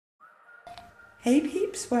Hey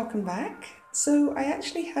peeps, welcome back. So I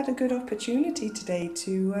actually had a good opportunity today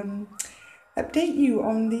to update you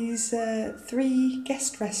on these 3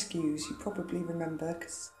 guest rescues. You probably remember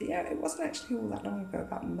because it wasn't actually all that long ago,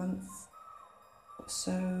 about a month or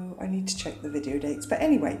so. I need to check the video dates, but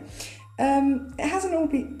anyway, it hasn't all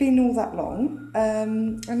been all that long,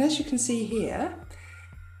 and as you can see here,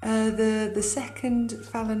 the second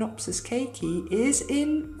Phalaenopsis keiki is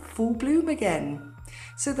in full bloom again.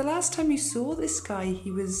 So the last time you saw this guy,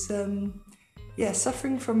 he was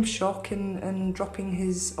suffering from shock and dropping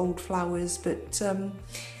his old flowers, but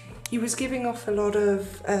he was giving off a lot of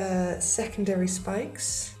secondary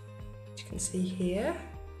spikes, which you can see here,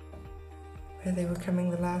 where they were coming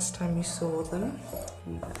the last time you saw them.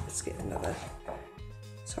 Let's get another,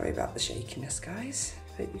 sorry about the shakiness guys,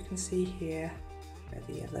 but you can see here where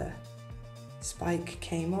the other spike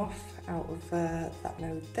came off out of that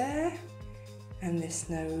node there, and this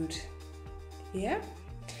node here,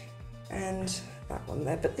 and that one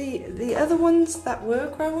there. But the other ones that were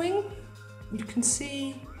growing, you can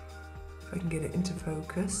see, if I can get it into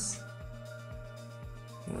focus,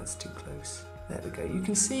 no, that's too close, there we go. You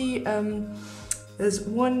can see there's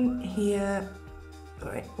one here,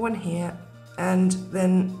 sorry, one here, and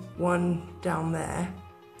then one down there.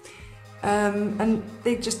 And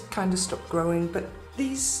they just kind of stopped growing, but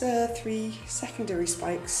these 3 secondary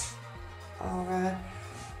spikes are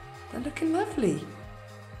they're looking lovely,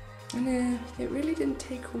 and it really didn't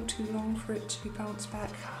take all too long for it to bounce back.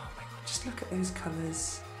 Oh my god, just look at those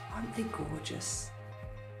colours, aren't they gorgeous?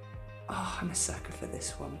 Oh, I'm a sucker for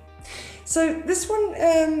this one. So this one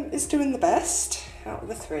is doing the best out of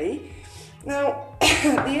the 3. Now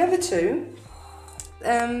the other 2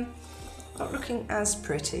 not looking as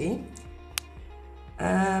pretty,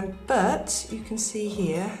 but you can see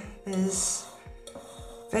here there's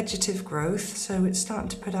vegetative growth, so it's starting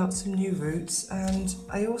to put out some new roots. And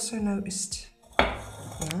I also noticed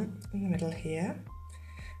in the middle here,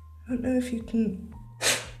 I don't know if you can,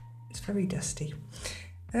 it's very dusty,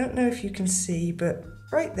 I don't know if you can see, but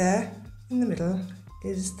right there in the middle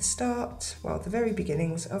is the start, well, the very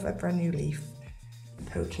beginnings of a brand new leaf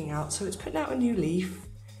poking out. So it's putting out a new leaf,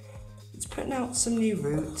 it's putting out some new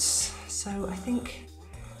roots, so I think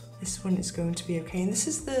this one is going to be okay. And this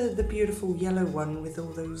is the beautiful yellow one with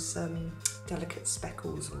all those delicate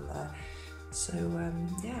speckles on there. So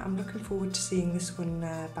yeah, I'm looking forward to seeing this one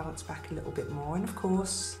bounce back a little bit more. And of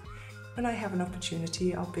course, when I have an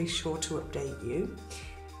opportunity, I'll be sure to update you.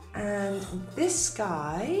 And this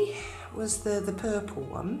guy was the purple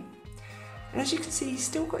one. And as you can see, he's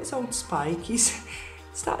still got his old spike. He's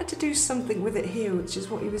started to do something with it here, which is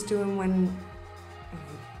what he was doing when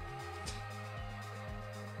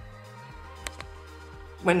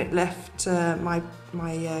it left my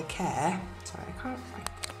care. Sorry, I can't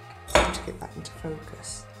seem to get that into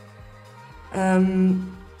focus.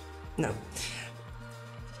 No,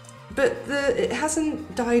 but it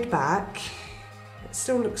hasn't died back. It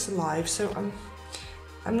still looks alive, so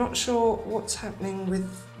I'm not sure what's happening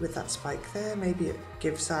with that spike there. Maybe it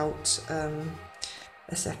gives out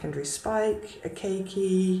a secondary spike, a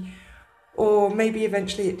keiki, or maybe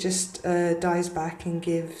eventually it just dies back and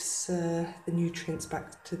gives the nutrients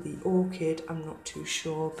back to the orchid. I'm not too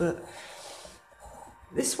sure, but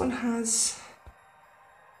this one has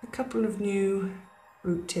a couple of new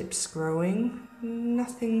root tips growing.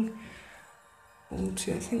 Nothing all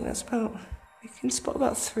too, I think that's about, you can spot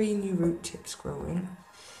about 3 new root tips growing.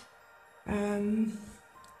 I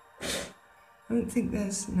don't think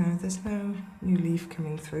there's no new leaf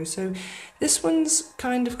coming through, so this one's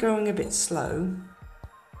kind of going a bit slow,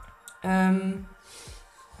 but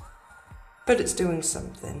it's doing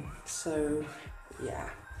something, so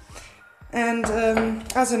yeah. And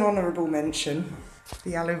as an honourable mention,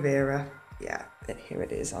 the aloe vera, yeah, here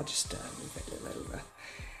it is. I'll just move it a little over.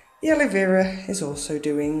 The aloe vera is also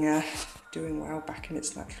doing well back in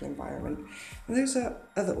its natural environment. And those are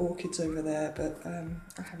other orchids over there, but I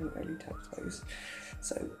haven't really touched those.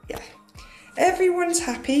 So yeah, everyone's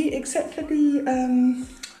happy except for the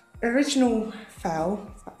original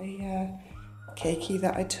keiki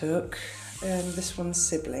that I took. This one's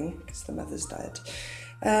sibling, because the mother's dead,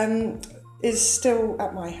 is still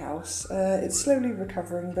at my house. It's slowly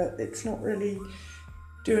recovering, but it's not really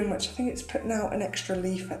doing much. I think it's putting out an extra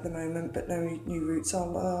leaf at the moment, but no new roots.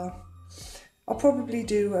 I'll probably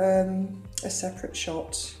do a separate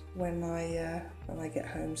shot when I get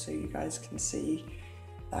home, so you guys can see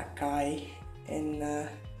that guy in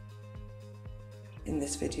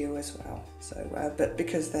this video as well. So, but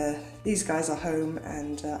because these guys are home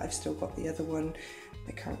and I've still got the other one,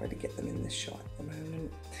 I can't really get them in this shot at the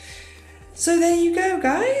moment. So there you go,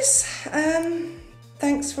 guys.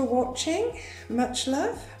 thanks for watching. Much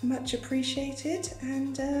love, much appreciated,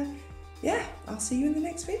 and yeah, I'll see you in the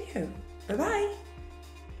next video. Bye-bye.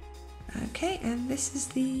 Okay, and this is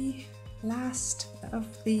the last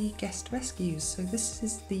of the guest rescues. So this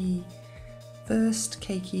is the first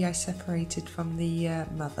keiki I separated from the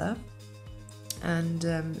mother, and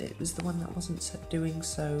it was the one that wasn't doing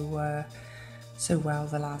so well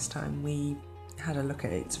the last time we had a look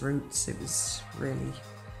at its roots. It was really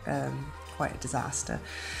quite a disaster.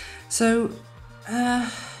 So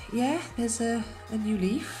yeah, there's a new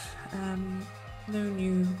leaf. No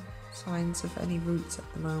new signs of any roots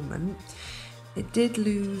at the moment. It did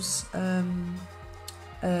lose a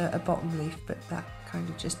bottom leaf, but that kind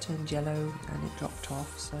of just turned yellow and it dropped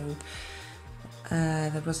off, so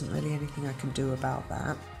there wasn't really anything I can do about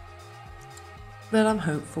that. But I'm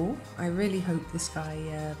hopeful. I really hope this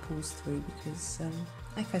guy pulls through, because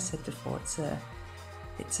like I said before, it's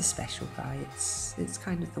a special guy. It's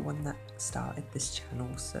kind of the one that started this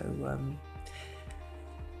channel, so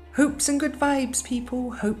hopes and good vibes,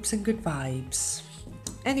 people. Hopes and good vibes.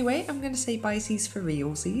 Anyway, I'm going to say bye-sies for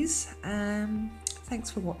realsies. Thanks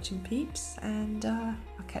for watching, peeps, and I'll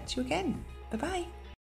catch you again. Bye-bye.